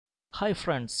Hi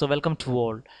friends, so welcome to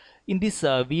all. In this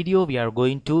video we are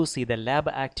going to see the lab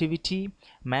activity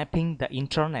mapping the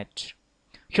internet.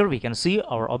 Here we can see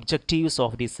our objectives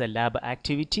of this lab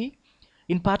activity.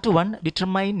 In part 1,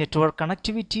 determine network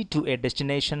connectivity to a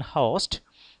destination host.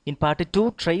 In part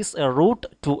 2, trace a route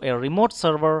to a remote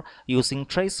server using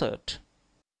tracert.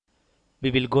 We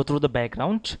will go through the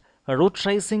background. Route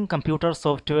tracing computer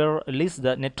software lists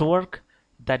the network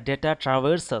that data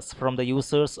traverses from the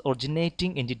user's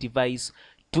originating in the device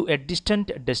to a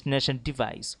distant destination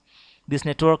device. This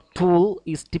network tool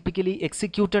is typically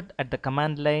executed at the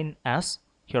command line as,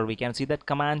 here we can see that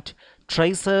command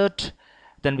tracert.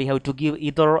 Then we have to give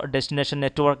either destination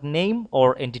network name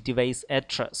or end device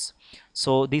address.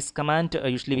 So this command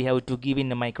usually we have to give in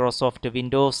Microsoft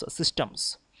Windows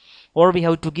systems. Or we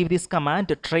have to give this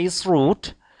command trace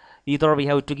route. Either we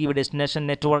have to give a destination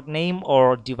network name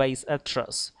or device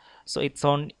address. So it's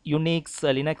on Unix,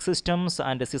 Linux systems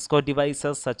and Cisco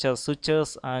devices such as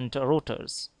switches and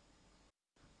routers.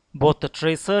 Both the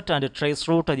tracert and the trace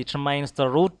route determines the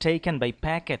route taken by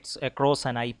packets across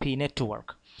an IP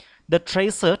network. The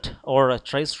tracert or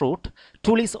trace route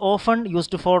tool is often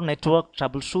used for network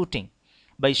troubleshooting.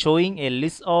 By showing a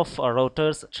list of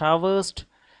routers traversed,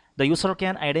 the user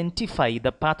can identify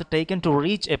the path taken to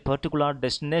reach a particular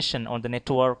destination on the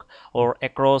network or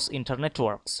across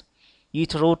internetworks.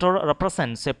 Each router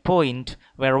represents a point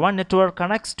where one network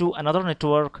connects to another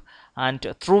network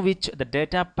and through which the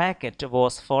data packet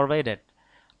was forwarded.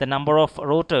 The number of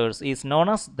routers is known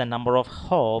as the number of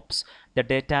hops the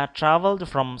data traveled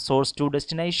from source to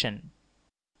destination.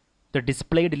 The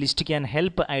displayed list can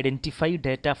help identify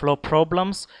data flow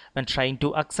problems when trying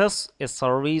to access a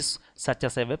service such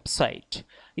as a website.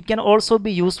 It can also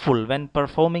be useful when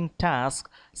performing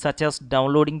tasks such as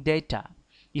downloading data.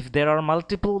 If there are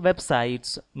multiple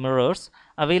websites mirrors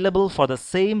available for the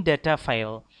same data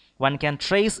file, one can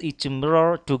trace each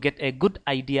mirror to get a good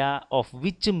idea of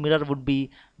which mirror would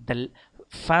be the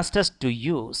fastest to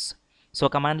use. So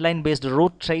command line based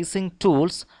route tracing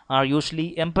tools are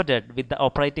usually embedded with the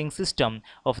operating system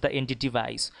of the end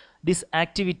device. This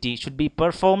activity should be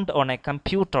performed on a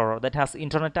computer that has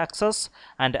internet access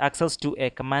and access to a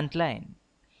command line.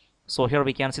 So here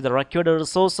we can see the required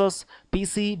resources,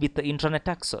 PC with the internet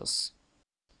access.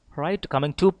 Right,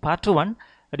 coming to part 1,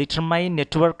 determine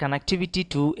network connectivity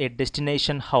to a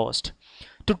destination host.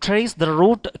 To trace the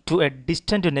route to a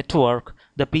distant network,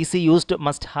 the PC used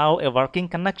must have a working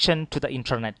connection to the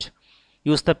internet.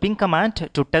 Use the ping command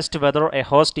to test whether a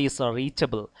host is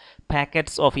reachable.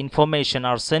 Packets of information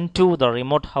are sent to the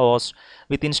remote host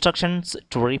with instructions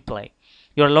to reply.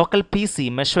 Your local PC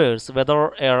measures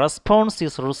whether a response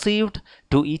is received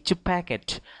to each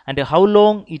packet and how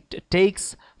long it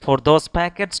takes for those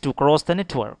packets to cross the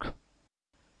network.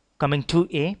 Coming to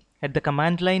A, at the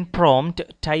command line prompt,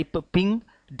 type ping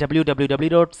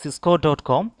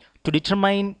www.cisco.com to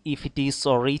determine if it is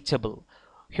reachable.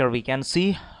 Here we can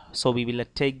see, so we will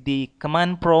take the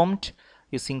command prompt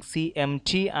using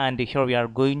CMT and here we are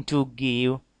going to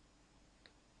give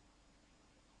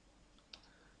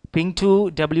ping to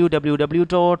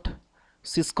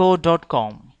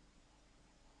www.cisco.com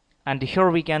and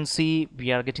here we can see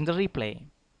we are getting the reply.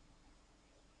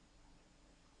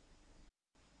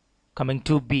 Coming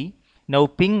to B, now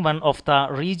ping one of the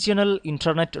regional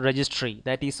internet registry,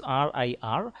 that is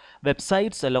RIR,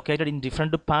 websites located in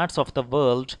different parts of the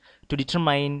world to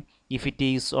determine if it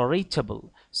is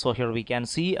reachable. So here we can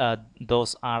see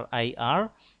those RIR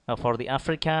for the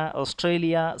Africa,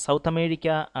 Australia, South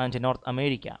America and North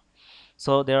America.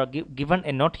 So they are given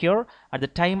a note here. At the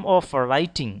time of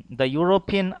writing, the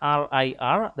European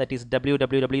RIR, that is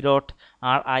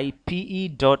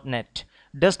www.ripe.net,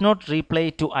 does not reply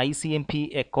to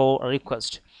ICMP echo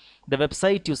request. The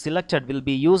website you selected will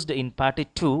be used in part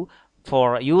 2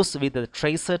 for use with the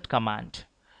tracert command.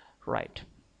 Right.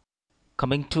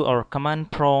 Coming to our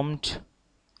command prompt,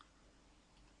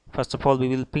 first of all we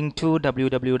will ping to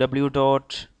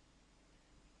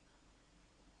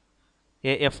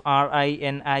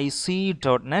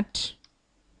www.afrinic.net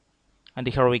and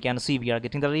here we can see we are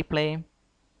getting the reply.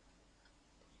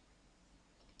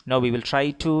 Now we will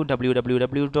try to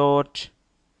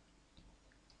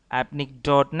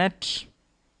www.apnic.net.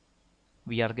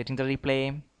 We are getting the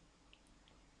reply.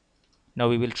 Now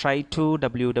we will try to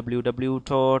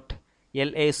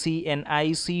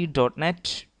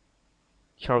www.lacnic.net.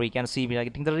 Here we can see we are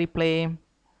getting the reply.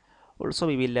 Also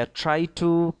we will try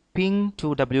to ping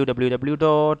to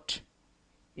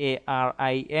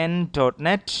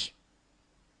www.arin.net.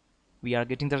 We are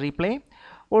getting the reply.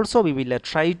 Also we will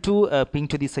try to ping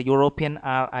to this European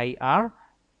RIR,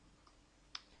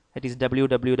 that is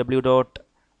www.ripe.net.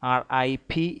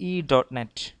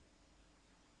 ripe.net.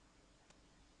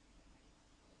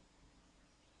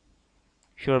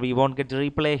 Here we won't get the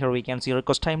replay. Here we can see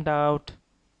request timed out.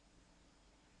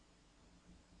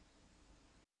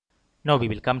 Now we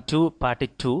will come to part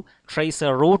 2, trace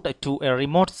a route to a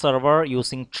remote server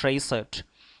using tracert.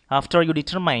 After you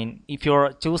determine if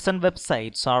your chosen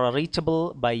websites are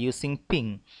reachable by using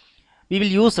ping, we will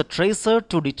use a tracer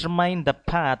to determine the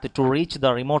path to reach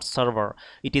the remote server.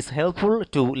 It is helpful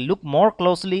to look more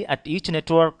closely at each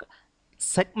network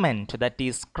segment that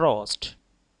is crossed.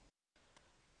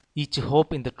 Each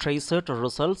hop in the tracer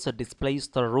results displays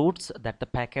the routes that the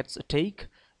packets take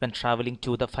when traveling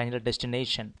to the final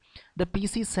destination. The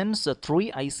PC sends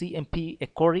 3 ICMP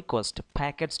echo request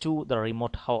packets to the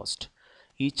remote host.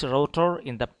 Each router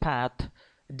in the path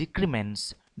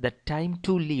decrements the time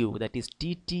to leave, that is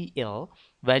TTL,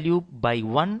 value by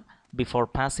 1 before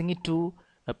passing it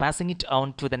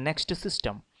on to the next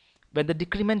system. When the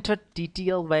decremented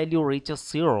TTL value reaches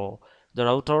 0, the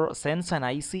router sends an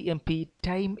ICMP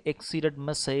time exceeded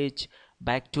message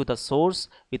back to the source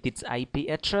with its IP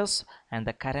address and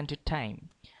the current time.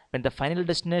 When the final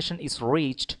destination is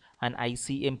reached, an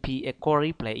ICMP echo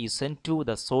replay is sent to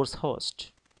the source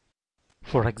host.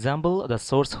 For example, the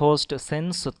source host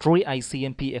sends 3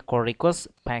 ICMP echo request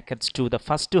packets to the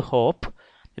first hop,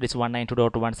 that is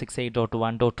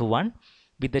 192.168.1.1,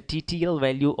 with the TTL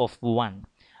value of 1.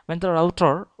 When the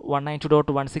router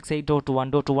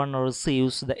 192.168.1.1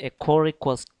 receives the echo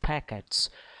request packets,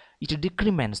 it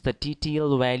decrements the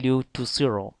TTL value to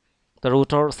 0. The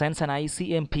router sends an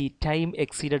ICMP time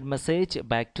exceeded message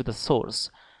back to the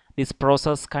source. This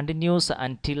process continues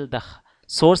until the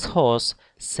source host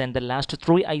sends the last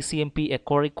 3 ICMP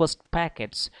echo request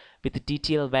packets with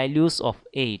TTL values of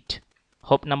 8.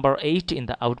 Hop number 8 in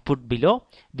the output below,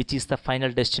 which is the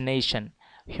final destination.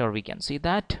 Here we can see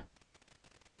that.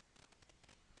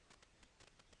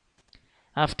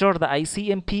 After the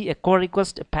ICMP echo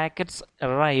request packets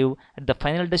arrive at the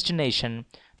final destination,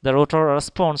 the router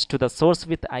responds to the source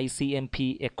with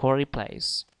ICMP echo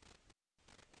replies.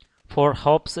 For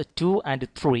hops 2 and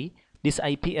 3, these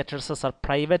IP addresses are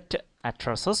private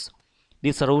addresses.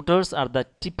 These routers are the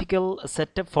typical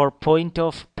setup for point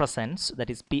of presence, that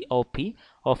is POP,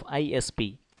 of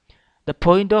ISP. The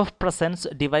point of presence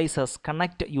devices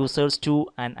connect users to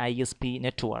an ISP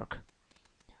network.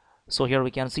 So here we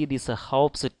can see these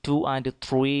hops 2 and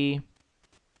 3.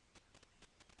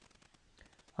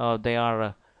 They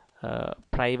are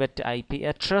private IP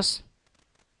address.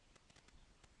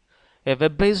 A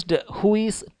web-based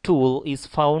whois tool is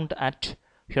found at,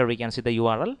 here we can see the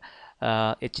URL,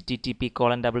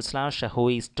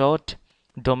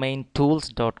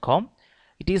 http://whois.domaintools.com.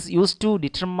 It is used to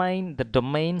determine the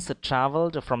domains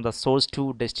traveled from the source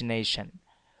to destination.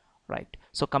 Right.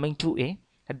 So coming to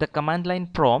at the command line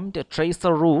prompt, trace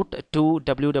the route to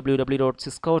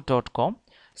www.cisco.com.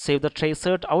 Save the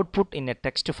tracert output in a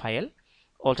text file.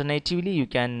 Alternatively, you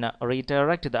can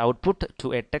redirect the output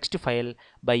to a text file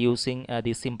by using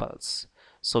these symbols.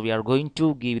 So we are going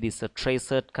to give this a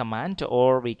tracert command,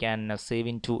 or we can save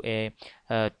into a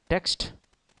text.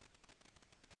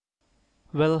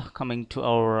 Well, coming to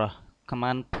our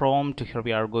command prompt, here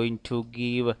we are going to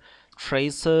give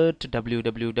tracert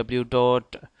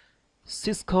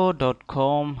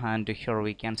www.cisco.com, and here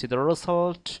we can see the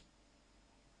result.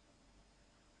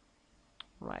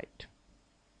 Right.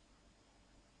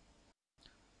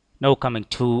 Now coming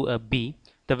to B,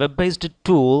 the web-based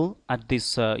tool at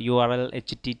this URL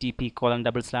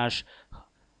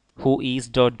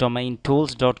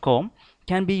http://whois.domaintools.com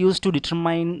can be used to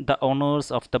determine the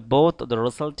owners of both the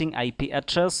resulting IP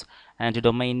address and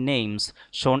domain names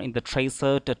shown in the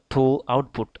tracert tool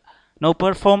output. Now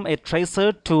perform a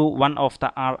tracer to one of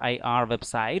the RIR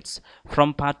websites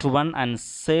from part 1 and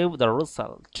save the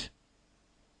result.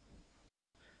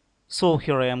 So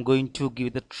here I am going to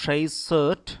give the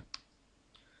tracert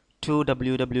to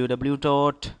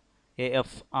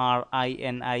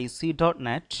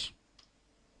www.afrinic.net,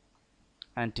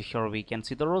 and here we can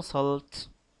see the result.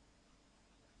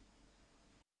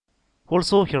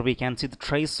 Also here we can see the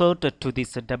tracert to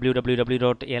this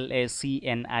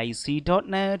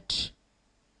www.lacnic.net.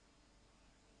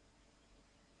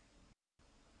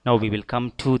 Now we will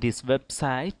come to this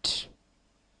website.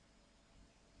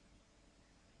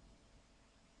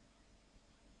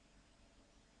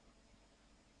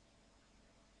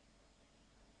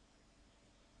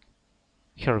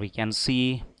 Here we can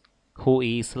see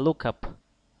whois lookup.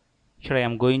 Here I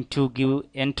am going to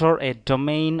enter a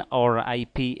domain or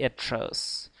IP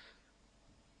address.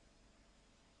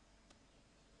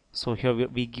 So here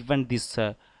we given this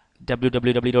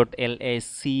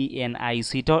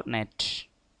www.lacnic.net.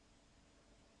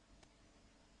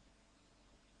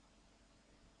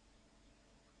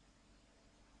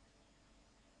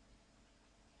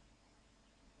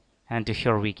 And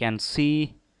here we can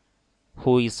see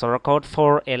who is the record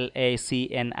for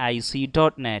lacnic.net.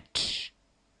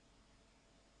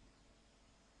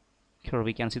 Here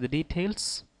we can see the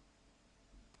details.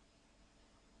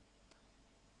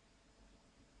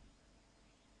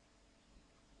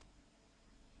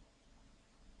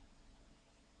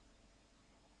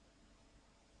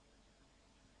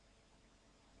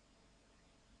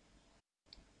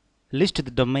 List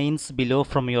the domains below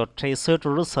from your traced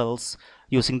results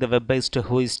using the web-based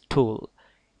Whois tool.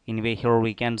 Anyway, here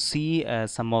we can see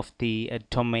some of the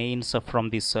domains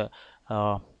from this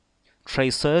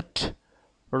traced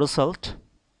result,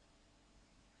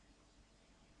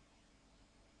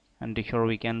 and here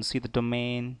we can see the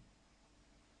domain,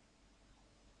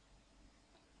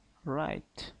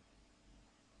 right,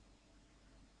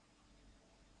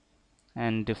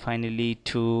 and finally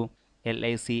to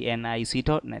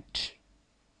lacnic.net.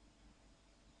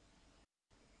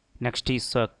 Next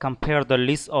is compare the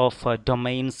list of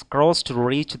domains crossed to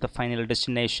reach the final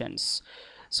destinations.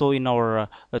 So in our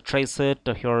traced,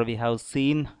 here we have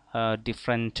seen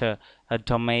different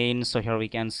domains. So here we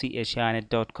can see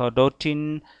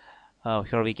asianet.co.in,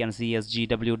 here we can see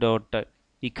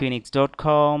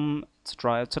sgw.equinix.com,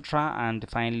 etc, etc, and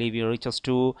finally we reach us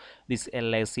to this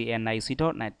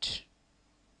lacnic.net.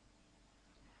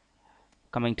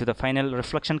 Coming to the final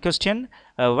reflection question,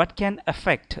 what can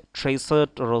affect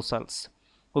traced results?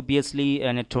 Obviously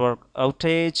a network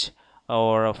outage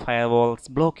or a firewalls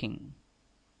blocking,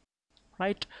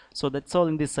 right? So that's all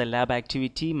in this lab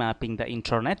activity, mapping the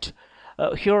internet.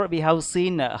 Here we have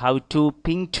seen how to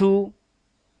ping to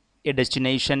a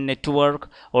destination network.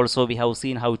 Also we have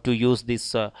seen how to use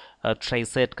this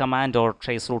traceroute command or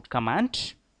traceroute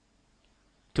command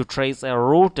to trace a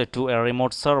route to a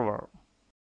remote server.